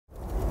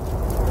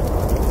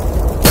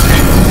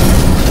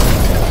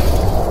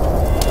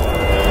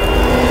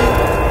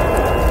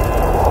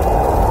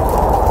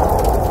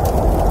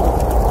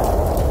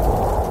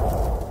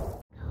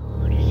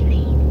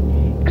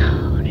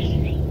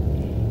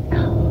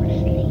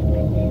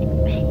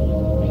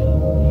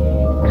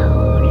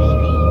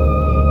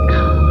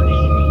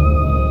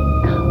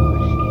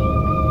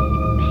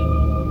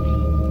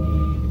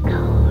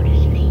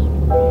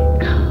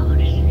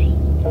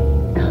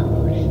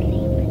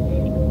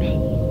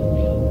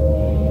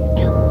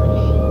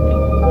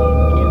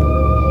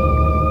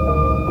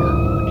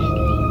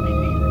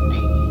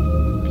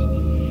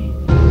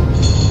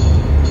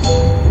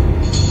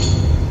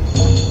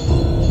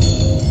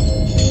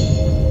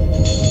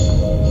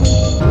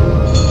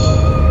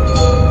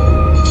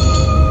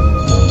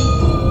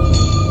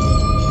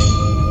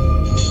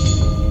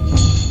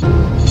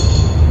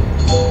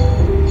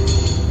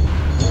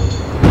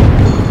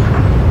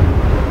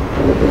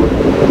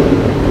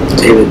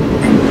David,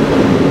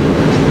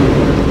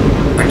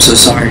 I'm so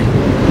sorry.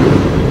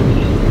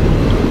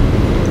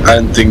 I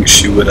didn't think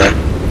she would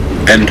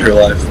end her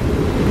life.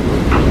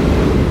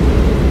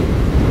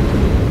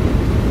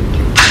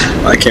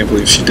 I can't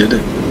believe she did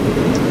it.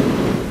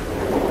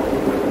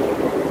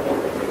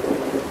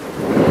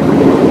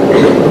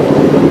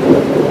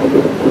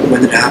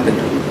 When did it happen?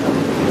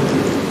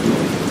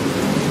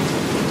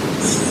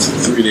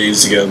 3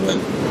 days ago, but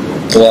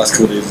the last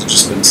couple days have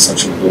just been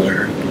such a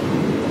blur.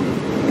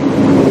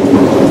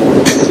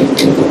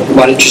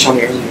 Why didn't you tell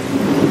me earlier?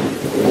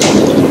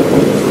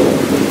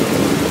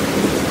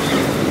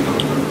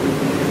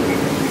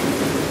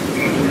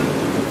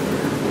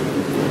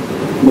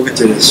 We'll get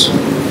through this.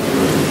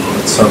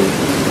 So,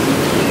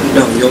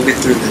 No, you'll get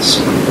through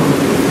this.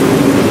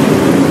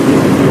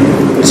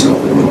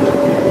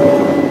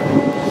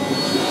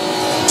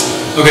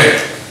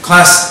 Okay,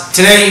 class,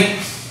 today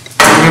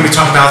we're going to be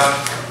talking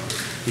about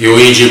the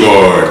Ouija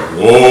board.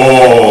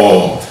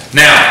 Whoa!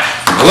 Now,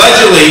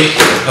 allegedly,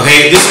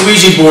 okay, this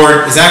Ouija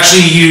board is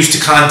actually used to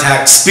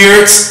contact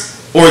spirits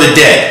or the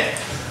dead.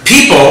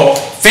 People,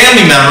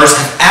 family members,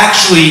 have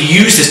actually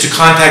used this to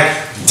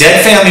contact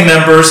dead family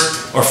members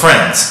or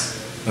friends.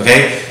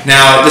 Okay?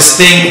 Now, this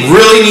thing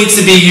really needs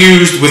to be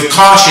used with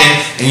caution,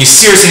 and you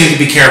seriously need to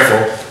be careful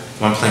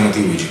when playing with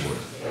the Ouija board.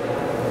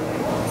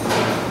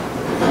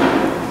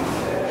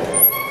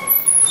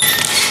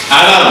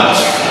 Adam!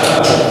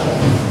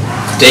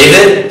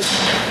 David?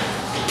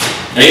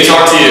 I need to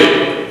talk to you.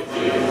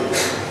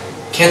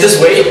 Can't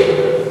this wait?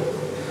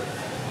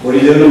 What are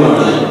you doing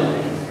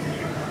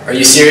tomorrow? Are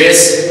you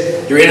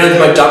serious? You're in with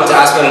my dump to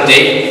ask me on a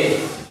date?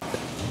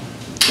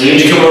 I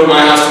need you to come over to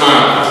my house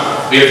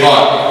tomorrow. 8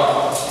 o'clock.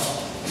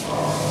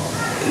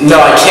 No,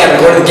 I can't. I'm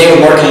going to the game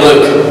with Mark and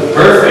Luke.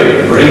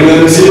 Perfect. Bring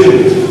them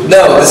too.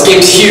 No, this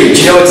game's huge.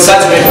 You know it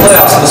decides to make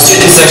playoffs in the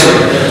student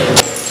section.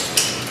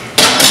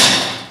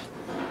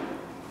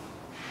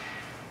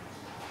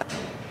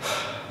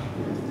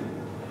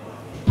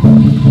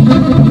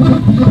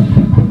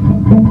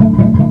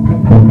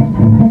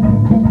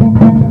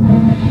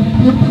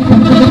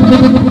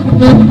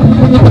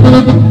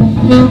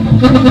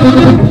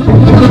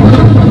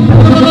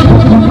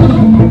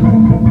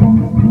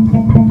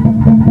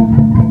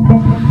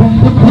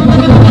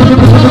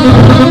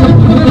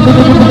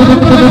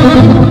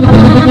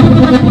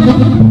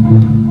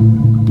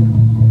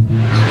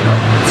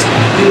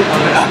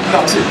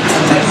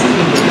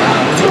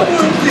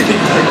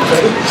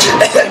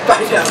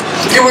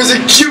 It was a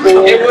cute.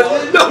 It was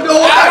no.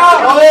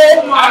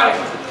 Oh my!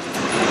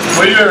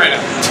 What are you doing right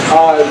now?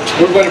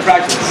 We're going to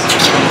practice.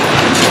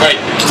 Alright,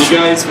 can you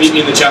guys meet me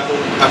in the chapel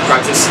after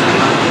practice?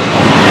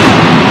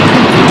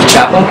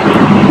 Chapel?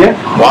 Yeah.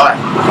 Why?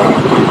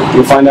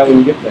 You'll find out when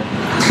you get there.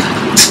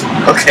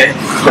 Okay.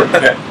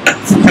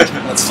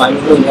 That's fine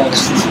with me. Yeah.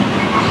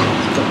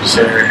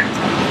 Sure.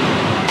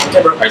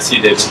 Okay, bro. Alright, see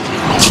you, Dave.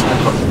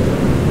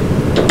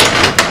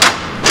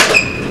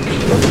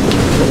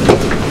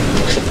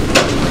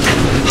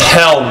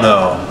 Hell no.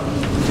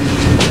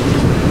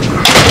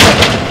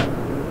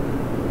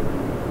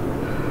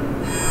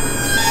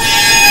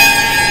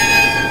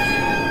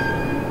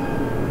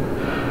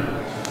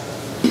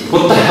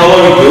 What the hell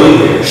are you doing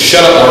here?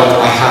 Shut up, Mark.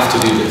 I have to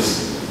do this.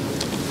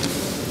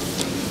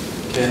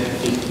 Okay,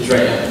 he's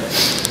right now.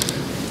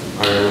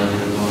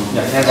 Alright,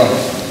 Yeah, hands on.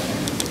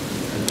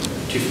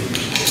 2 feet.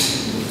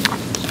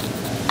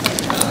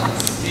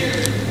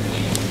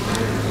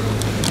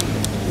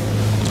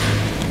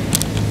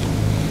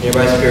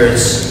 Nearby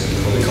spirits,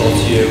 we call to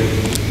you.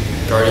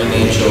 Guardian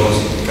angels,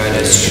 guide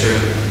us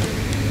true.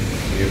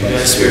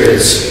 Nearby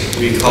spirits,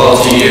 we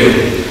call to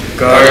you.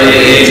 Guardian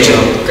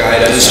angel,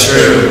 guide us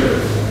true.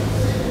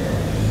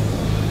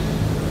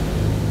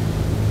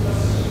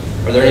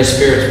 Are there any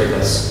spirits with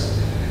us?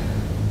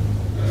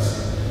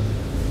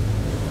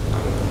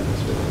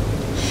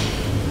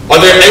 Are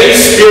there any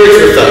spirits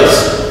with us?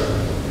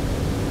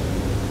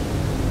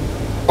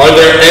 Are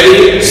there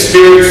any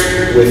spirits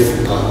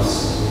with us?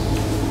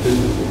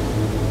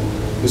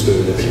 Who's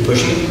moving this? Are you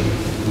pushing?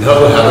 No,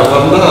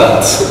 I'm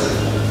not.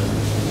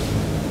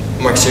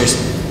 Mark,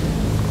 seriously.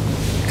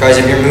 Guys,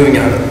 if you're moving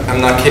out,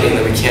 I'm not kidding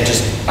that we can't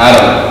just...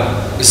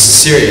 Adam. This is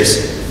serious.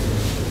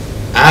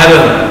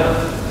 Adam.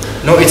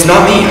 No, it's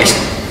not me.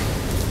 Yes.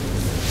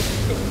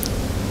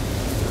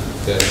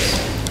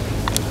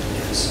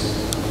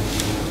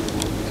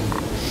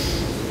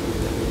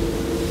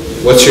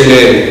 What's your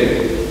name?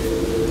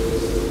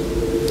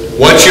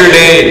 What's your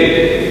name?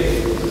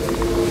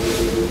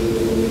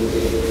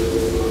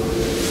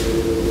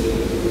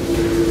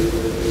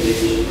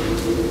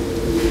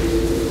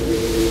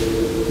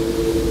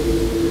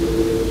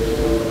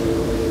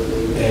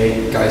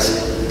 Hey, guys,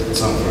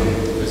 it's not funny.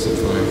 It's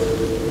fine.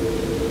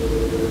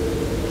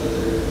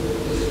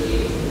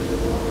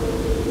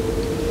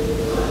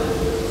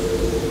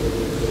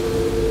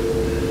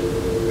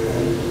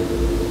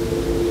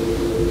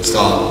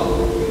 Stop.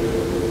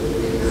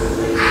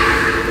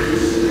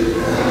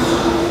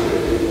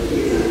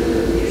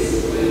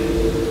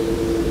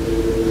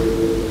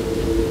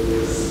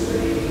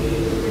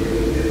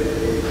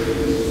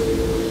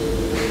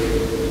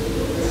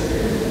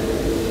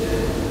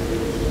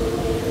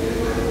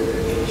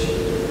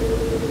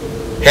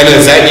 Hannah,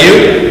 is that you?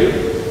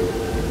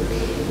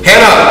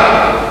 Hannah!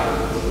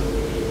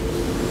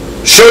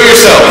 Show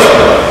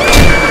yourself!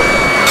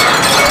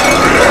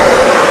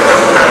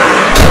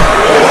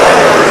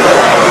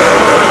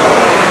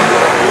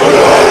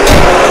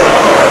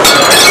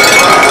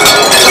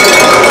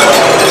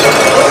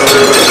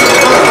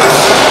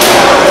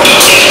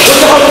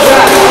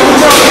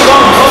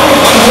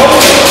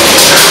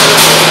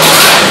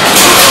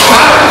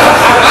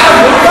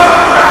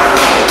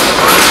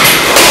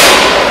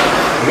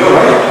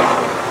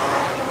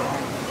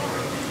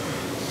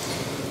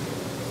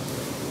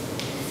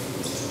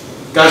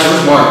 Guys,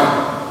 where's Mark?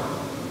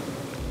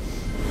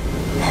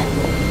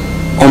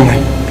 Oh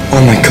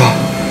my god.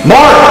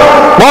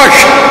 Mark! Mark!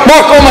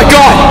 Mark, oh my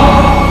god!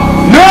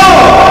 No!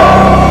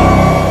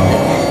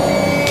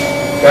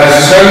 Guys,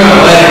 just grab my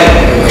leg.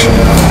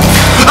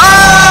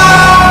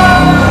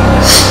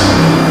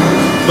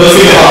 Let's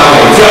get behind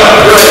me.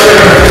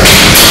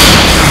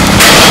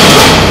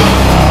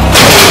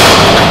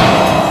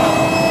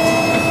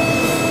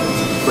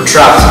 We're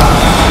trapped.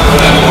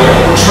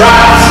 We're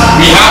trapped.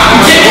 We have to get out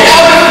of here.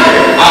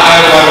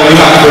 We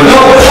have to. No,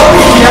 but how do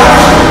we get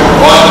out?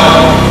 What?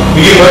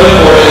 We get ready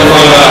for it and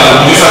find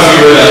out. We just have to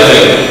get rid of that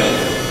thing.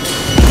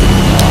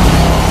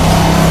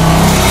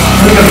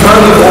 We can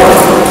burn the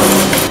water.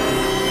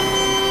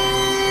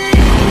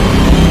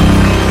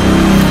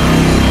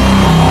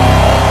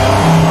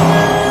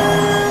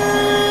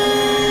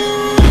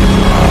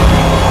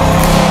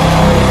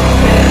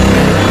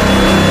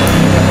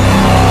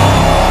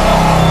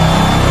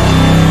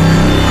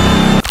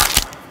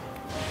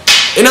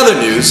 In other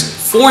news,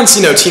 4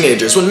 Encino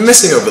teenagers went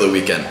missing over the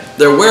weekend.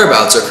 Their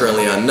whereabouts are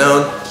currently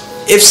unknown.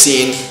 If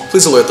seen,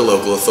 please alert the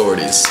local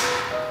authorities.